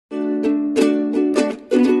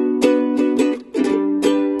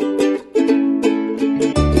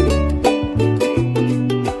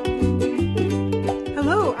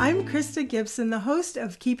Gibson, the host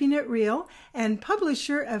of Keeping It Real and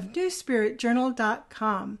publisher of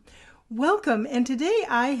NewSpiritJournal.com. Welcome, and today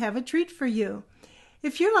I have a treat for you.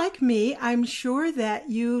 If you're like me, I'm sure that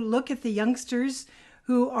you look at the youngsters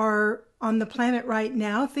who are on the planet right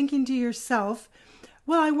now thinking to yourself,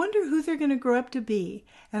 well, I wonder who they're going to grow up to be,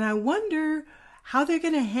 and I wonder how they're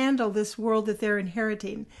going to handle this world that they're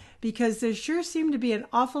inheriting, because there sure seem to be an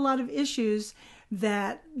awful lot of issues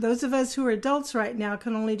that those of us who are adults right now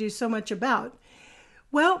can only do so much about.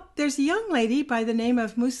 Well, there's a young lady by the name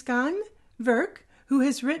of Muskan Virk who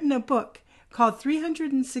has written a book called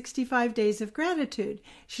 365 Days of Gratitude.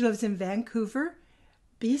 She lives in Vancouver,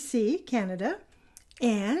 BC, Canada,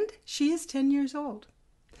 and she is 10 years old.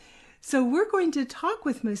 So we're going to talk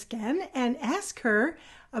with Muskan and ask her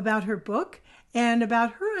about her book and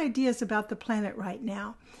about her ideas about the planet right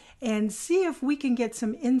now, and see if we can get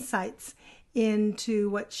some insights into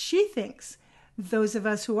what she thinks those of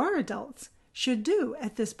us who are adults should do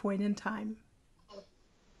at this point in time.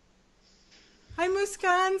 Hi,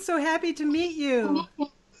 Muskan. So happy to meet you.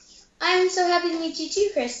 I'm so happy to meet you too,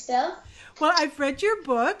 Crystal. Well, I've read your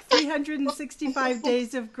book, 365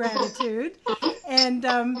 Days of Gratitude, and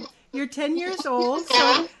you're 10 years old.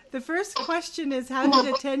 So the first question is, how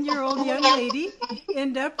did a 10-year-old young lady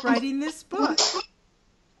end up writing this book?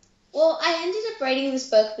 Well, I ended up writing this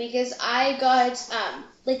book because I got,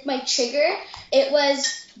 my trigger, it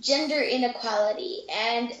was gender inequality.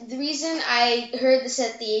 And the reason I heard this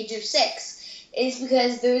at the age of 6 is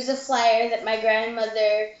because there was a flyer that my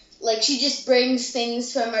grandmother, she just brings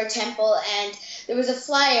things from our temple, and there was a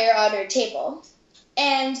flyer on her table.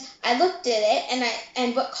 And I looked at it,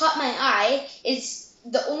 and what caught my eye is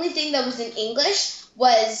the only thing that was in English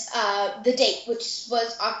was the date, which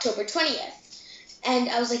was October 20th. And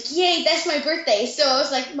I was like, yay, that's my birthday. So I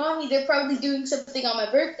was like, Mommy, they're probably doing something on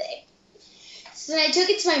my birthday. So then I took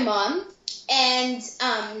it to my mom, and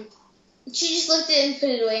she just looked at it and put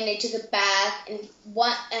it away, and I took it back.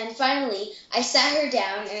 And finally, I sat her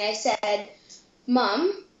down, and I said,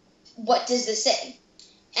 Mom, what does this say?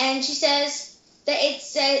 And she says that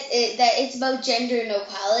it's about gender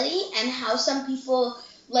inequality and how some people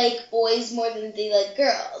like boys more than they like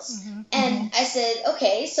girls. Mm-hmm. And I said,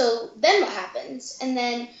 okay, so then what happens? And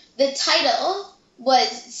then the title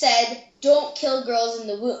said, Don't Kill Girls in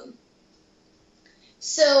the Womb.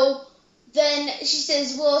 So then she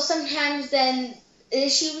says, well, sometimes then,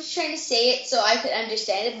 she was trying to say it so I could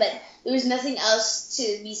understand it, but there was nothing else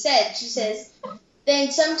to be said. She says, then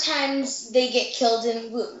sometimes they get killed in the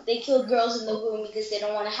womb. They kill girls in the womb because they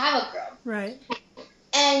don't want to have a girl. Right.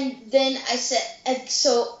 And then I said,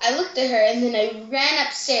 so I looked at her, and then I ran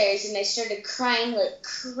upstairs, and I started crying like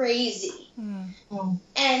crazy. Mm.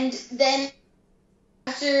 And then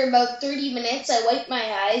after about 30 minutes, I wiped my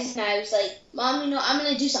eyes, and I was like, Mom, I'm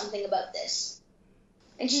going to do something about this.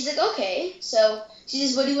 And she's like, okay. So she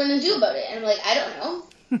says, what do you want to do about it? And I'm like, I don't know.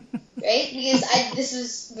 Right? Because this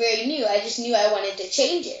was very new. I just knew I wanted to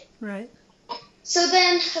change it. Right. So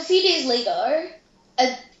then a few days later,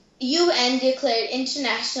 UN declared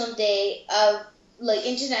International Day of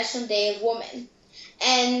Women.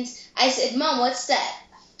 And I said, Mom, what's that?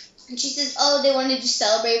 And she says, oh, they wanted to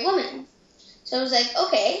celebrate women. So I was like,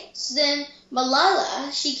 okay. So then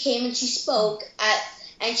Malala, she came and she spoke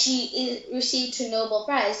and she received her Nobel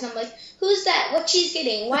Prize. And I'm like, who's that? What she's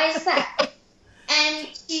getting? Why is that?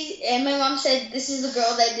 And my mom said, this is the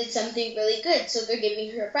girl that did something really good, so they're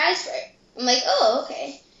giving her a prize for it. I'm like, oh,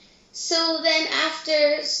 okay. So then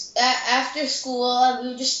after school, we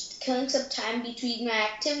were just killing some time between my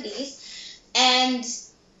activities, and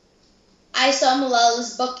I saw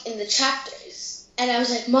Malala's book in the chapters, and I was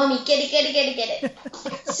like, Mommy, get it.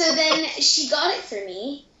 So then she got it for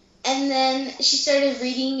me, and then she started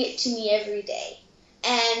reading it to me every day.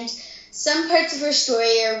 And some parts of her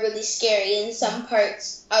story are really scary, and some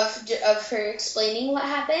parts of her explaining what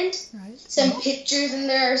happened. Right. Some pictures in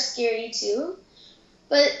there are scary too.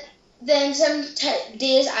 But then some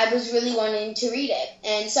days I was really wanting to read it.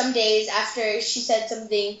 And some days after she said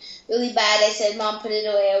something really bad, I said, Mom, put it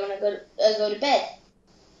away. I want to go to bed.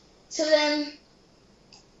 So then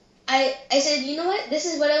I said, you know what? This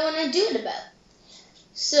is what I want to do it about.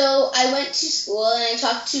 So I went to school, and I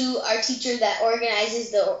talked to our teacher that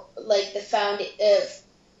organizes for the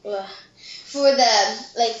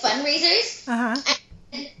fundraisers. Uh-huh.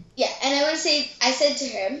 And I said to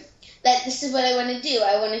her that this is what I want to do.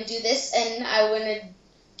 I want to do this, and I want to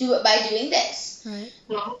do it by doing this. Right.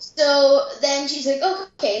 So then she's like,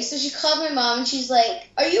 okay. So she called my mom, and she's like,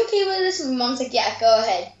 are you okay with this? And my mom's like, yeah, go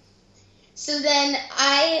ahead. So then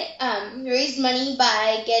I raised money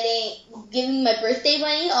by giving my birthday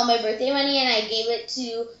money, all my birthday money, and I gave it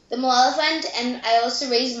to the Malala Fund. And I also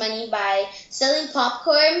raised money by selling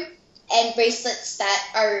popcorn and bracelets that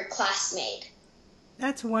our class made.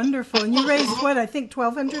 That's wonderful. And you raised what? I think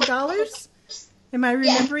 $1,200. Am I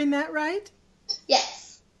remembering that right?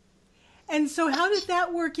 Yes. And so how did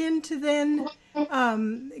that work into then,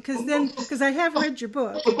 because I have read your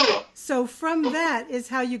book, so from that is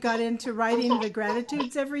how you got into writing the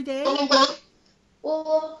gratitudes every day?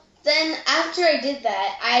 Well, then after I did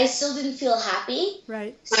that, I still didn't feel happy.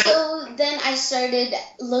 Right. So then I started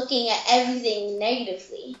looking at everything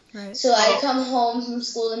negatively. Right. So I'd come home from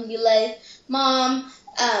school and be like, Mom,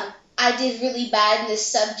 I did really bad in this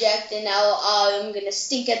subject, and now I'm going to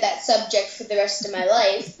stink at that subject for the rest of my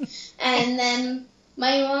life. And then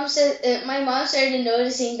my mom started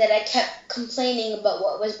noticing that I kept complaining about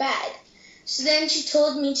what was bad. So then she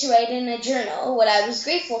told me to write in a journal what I was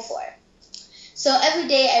grateful for. So every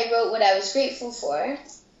day I wrote what I was grateful for.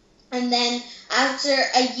 And then after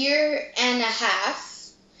a year and a half,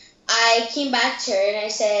 I came back to her and I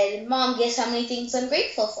said, Mom, guess how many things I'm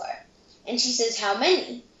grateful for? And she says, how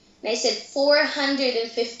many? And I said,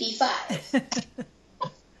 455.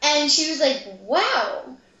 And she was like, wow.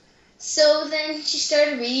 So then she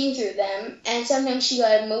started reading through them, and sometimes she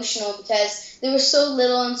got emotional because they were so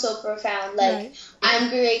little and so profound. Like, right. I'm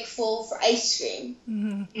grateful for ice cream.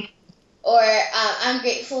 Mm-hmm. Or I'm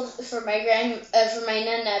grateful for my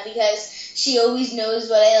nana because she always knows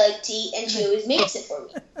what I like to eat and she always makes it for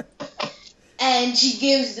me. And she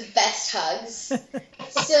gives the best hugs.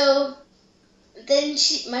 So then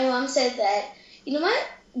my mom said that, you know what,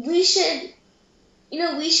 we should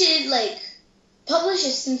like publish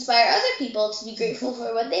this to inspire other people to be grateful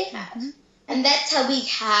for what they have. Mm-hmm. And that's how we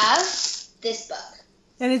have this book.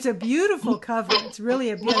 And it's a beautiful cover. It's really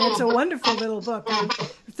it's a wonderful little book. I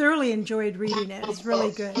thoroughly enjoyed reading it. It's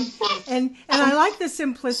really good. And I like the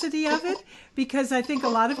simplicity of it because I think a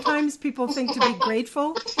lot of times people think to be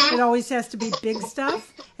grateful, it always has to be big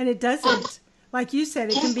stuff, and it doesn't. Like you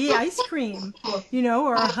said, it can be ice cream,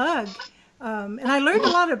 or a hug. And I learned a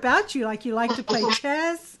lot about you, like you like to play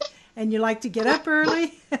chess and you like to get up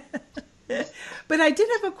early. But I did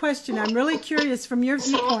have a question. I'm really curious from your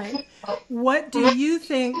viewpoint. What do you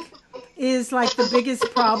think is like the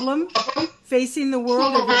biggest problem facing the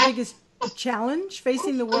world, or the biggest challenge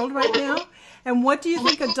facing the world right now? And what do you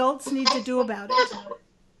think adults need to do about it?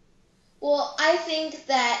 Well, I think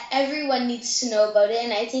that everyone needs to know about it,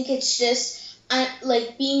 and I think it's just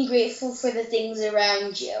like being grateful for the things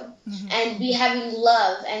around you, mm-hmm. and having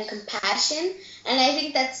love and compassion. And I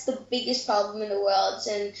think that's the biggest problem in the world,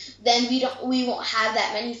 and then we won't have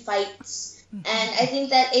that many fights. Mm-hmm. And I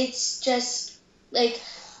think that it's just like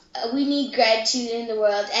we need gratitude in the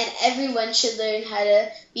world, and everyone should learn how to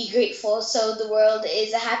be grateful so the world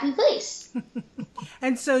is a happy place.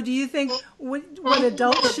 And so do you think what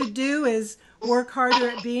adults should do is work harder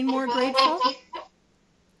at being more grateful?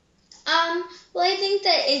 Well, I think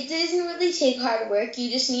that it doesn't really take hard work. You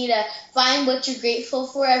just need to find what you're grateful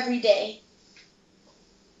for every day.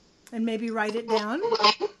 And maybe write it down?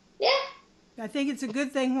 Yeah. I think it's a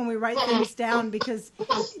good thing when we write things down, because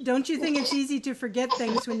don't you think it's easy to forget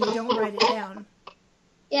things when you don't write it down?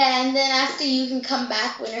 Yeah, and then after you can come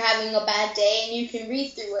back when you're having a bad day and you can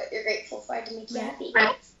read through what you're grateful for to make you happy.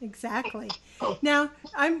 Exactly. Now,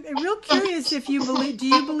 I'm real curious do you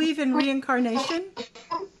believe in reincarnation?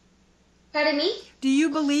 Pardon me? Do you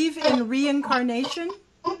believe in reincarnation?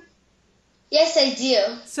 Yes, I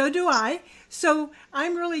do. So do I. So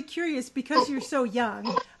I'm really curious, because you're so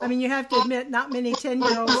young. I mean, you have to admit, not many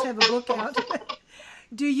 10-year-olds have a book out.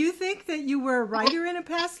 Do you think that you were a writer in a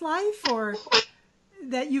past life, or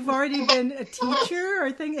that you've already been a teacher,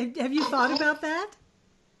 or have you thought about that?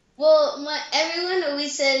 Well, everyone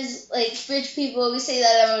always says, like, rich people always say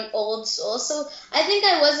that I'm an old soul. So I think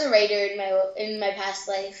I was a writer in my past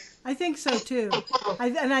life. I think so too.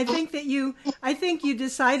 I think you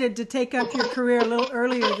decided to take up your career a little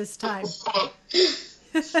earlier this time.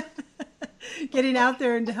 Getting out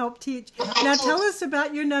there and to help teach. Now tell us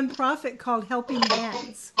about your nonprofit called Helping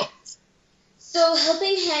Hands. So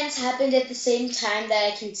Helping Hands happened at the same time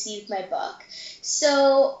that I conceived my book.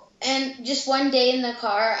 So, and just one day in the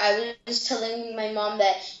car, I was telling my mom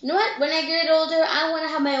that, you know what, when I get older, I want to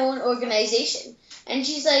have my own organization. And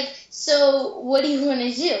she's like, so what do you want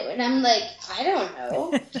to do? And I'm like, I don't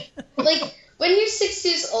know. Like, when you're 6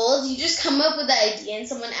 years old, you just come up with the idea, and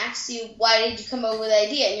someone asks you, why did you come up with the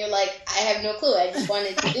idea? And you're like, I have no clue. I just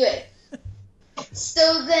wanted to do it.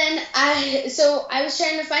 So then I was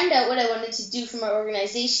trying to find out what I wanted to do for my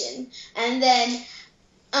organization. And then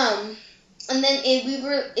and then we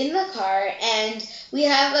were in the car, and we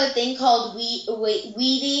have a thing called Wee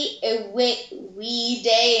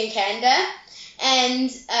Day in Canada,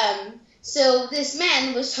 and so this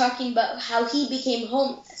man was talking about how he became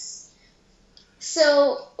homeless.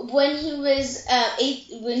 So when he was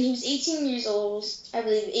 18 years old, I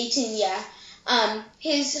believe 18, yeah,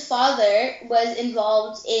 his father was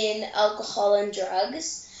involved in alcohol and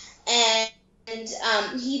drugs, and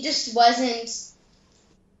he just wasn't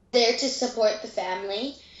there to support the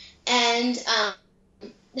family, and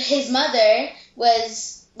his mother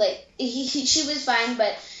was like she was fine,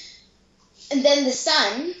 but and then the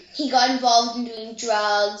son, he got involved in doing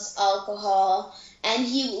drugs, alcohol, and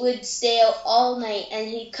he would stay out all night, and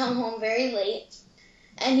he'd come home very late,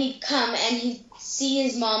 and he'd come and he'd see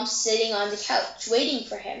his mom sitting on the couch waiting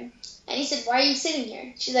for him, and he said, "Why are you sitting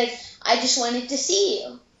here?" She's like, "I just wanted to see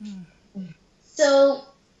you." So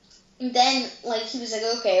then, like, he was like,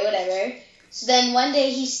 okay, whatever. So then one day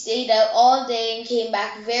he stayed out all day and came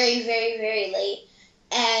back very, very, very late.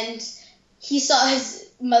 And he saw his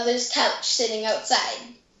mother's couch sitting outside.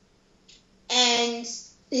 And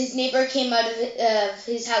his neighbor came out of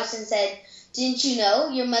his house and said, "Didn't you know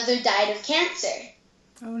your mother died of cancer?"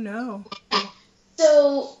 Oh, no.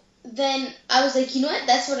 So then I was like, you know what?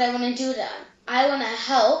 That's what I want to do then. I want to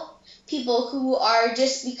help people who are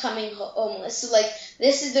just becoming homeless. So, like,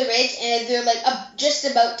 this is the rich, and they're, like, just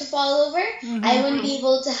about to fall over. I want to be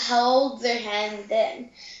able to hold their hand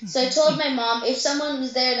then. So I told my mom if someone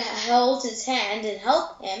was there to hold his hand and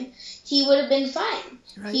help him, he would have been fine.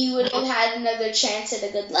 Right. He would have had another chance at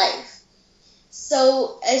a good life.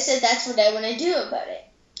 So I said that's what I want to do about it.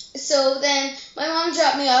 So then my mom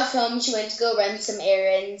dropped me off home. She went to go run some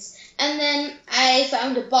errands. And then I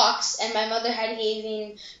found a box, and my mother had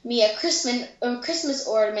given me a Christmas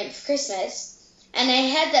ornament for Christmas. And I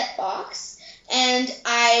had that box, and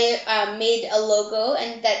I made a logo,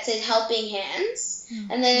 and that said Helping Hands.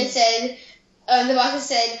 And then it said, on the box it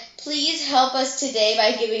said, "Please help us today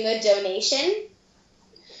by giving a donation."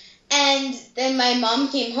 And then my mom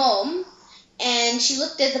came home, and she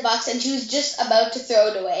looked at the box, and she was just about to throw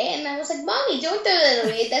it away. And I was like, "Mommy, don't throw that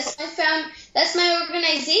away. That's my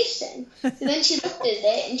organization." So then she looked at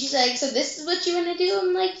it, and she's like, "So this is what you want to do?"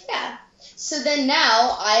 I'm like, "Yeah." So then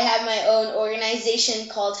now I have my own organization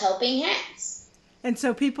called Helping Hands. And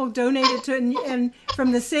so people donated to, and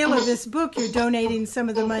from the sale of this book, you're donating some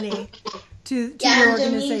of the money to your organization. Yeah, I'm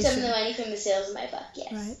donating some of the money from the sales of my book,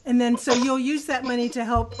 yes. Right. And then so you'll use that money to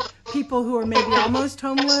help people who are maybe almost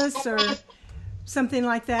homeless or something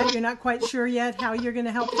like that. You're not quite sure yet how you're going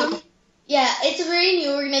to help them? Yeah, it's a very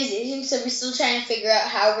new organization, so we're still trying to figure out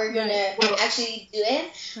how we're going to actually do it.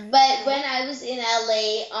 Right. But when I was in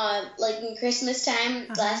LA, like in Christmas time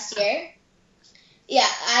last year, yeah,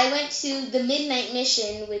 I went to the Midnight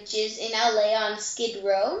Mission, which is in LA on Skid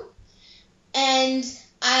Row, and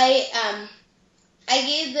I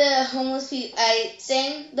gave the homeless people, I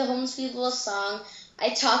sang the homeless people a song. I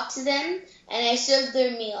talked to them, and I served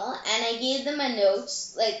their meal, and I gave them a note,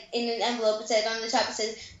 like in an envelope. It said on the top, it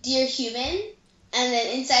says, "Dear human," and then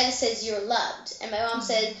inside it says, "You're loved." And my mom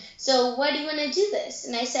said, "So why do you want to do this?"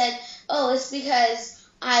 And I said, "Oh, it's because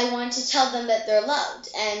I want to tell them that they're loved,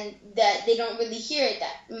 and that they don't really hear it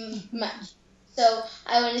that much. So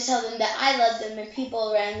I want to tell them that I love them, and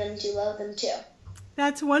people around them do love them too."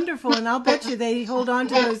 That's wonderful, and I'll bet you they hold on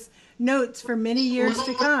to those notes for many years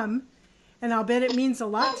to come. And I'll bet it means a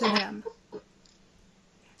lot to them.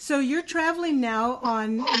 So you're traveling now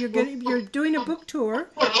you're doing a book tour,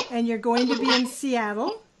 and you're going to be in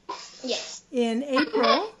Seattle. Yes. In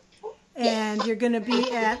April, and you're going to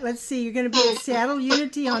be at you're going to be at Seattle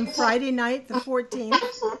Unity on Friday night, the 14th,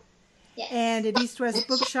 and at East West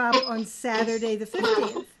Bookshop on Saturday, the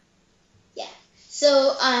 15th. Yeah.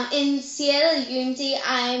 So in Seattle Unity,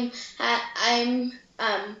 I'm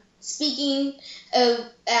speaking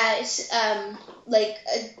at like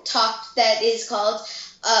a talk that is called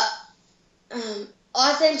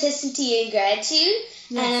Authenticity and Gratitude.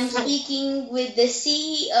 Yes. And I'm speaking with the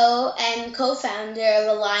CEO and co-founder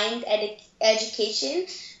of Aligned Education.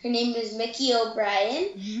 Her name is Mickey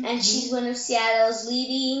O'Brien, and she's one of Seattle's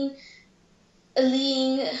leading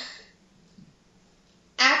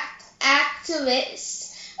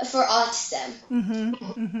activists for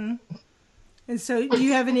autism. And so, do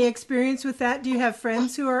you have any experience with that? Do you have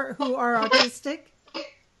friends who are autistic?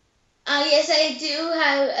 Yes, I do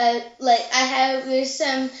have. There's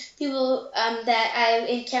some people that I've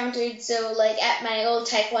encountered. So, like at my old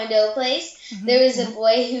Taekwondo place, there was a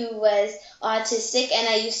boy who was autistic, and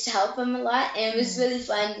I used to help him a lot, and it was really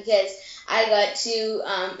fun because I got to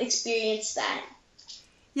experience that.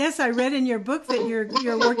 Yes, I read in your book that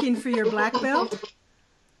you're working for your black belt.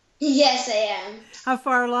 Yes, I am. How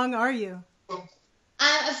far along are you?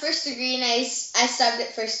 I'm a first degree, and I stopped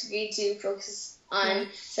at first degree to focus on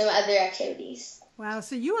some other activities. Wow,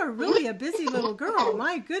 so you are really a busy little girl.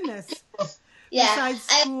 My goodness. Yeah. Besides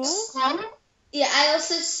school? I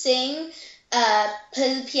also sing,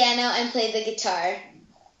 play the piano, and play the guitar.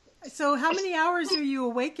 So how many hours are you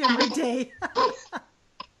awake every day?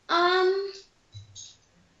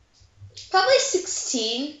 Probably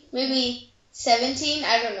 16, maybe 17,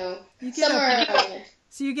 I don't know. Somewhere around there.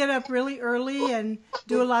 So you get up really early and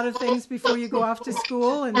do a lot of things before you go off to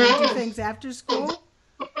school and then do things after school?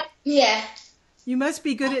 Yeah. You must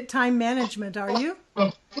be good at time management, are you?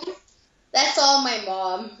 That's all my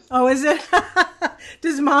mom. Oh, is it?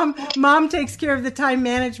 Does mom takes care of the time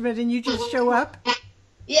management and you just show up?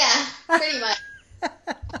 Yeah, pretty much.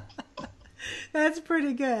 That's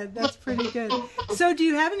pretty good. That's pretty good. So do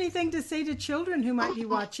you have anything to say to children who might be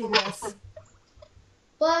watching this?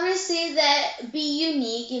 Well, I'm going to say that be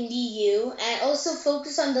unique and be you, and also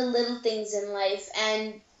focus on the little things in life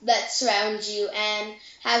and that surround you, and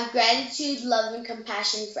have gratitude, love, and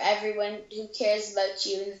compassion for everyone who cares about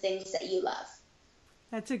you and the things that you love.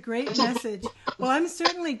 That's a great message. Well, I'm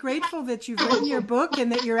certainly grateful that you've written your book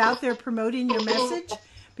and that you're out there promoting your message,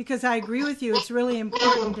 because I agree with you. It's really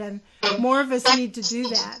important, and more of us need to do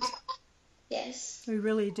that. Yes. We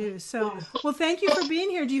really do. So, well, thank you for being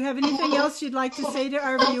here. Do you have anything else you'd like to say to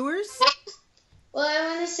our viewers? Well, I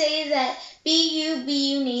want to say that be you,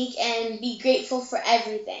 be unique, and be grateful for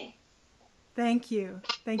everything. Thank you.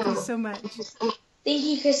 Thank you so much. Thank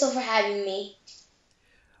you, Crystal, for having me.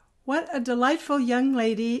 What a delightful young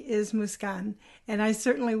lady is Muskan, and I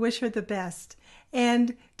certainly wish her the best.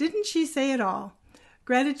 And didn't she say it all?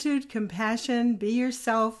 Gratitude, compassion, be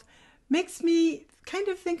yourself makes me kind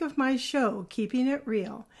of think of my show, Keeping It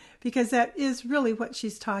Real, because that is really what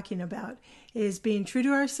she's talking about, is being true to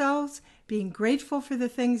ourselves, being grateful for the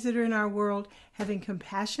things that are in our world, having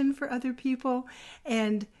compassion for other people,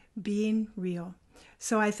 and being real.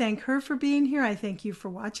 So I thank her for being here. I thank you for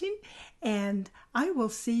watching, and I will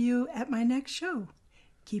see you at my next show.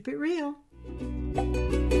 Keep it real.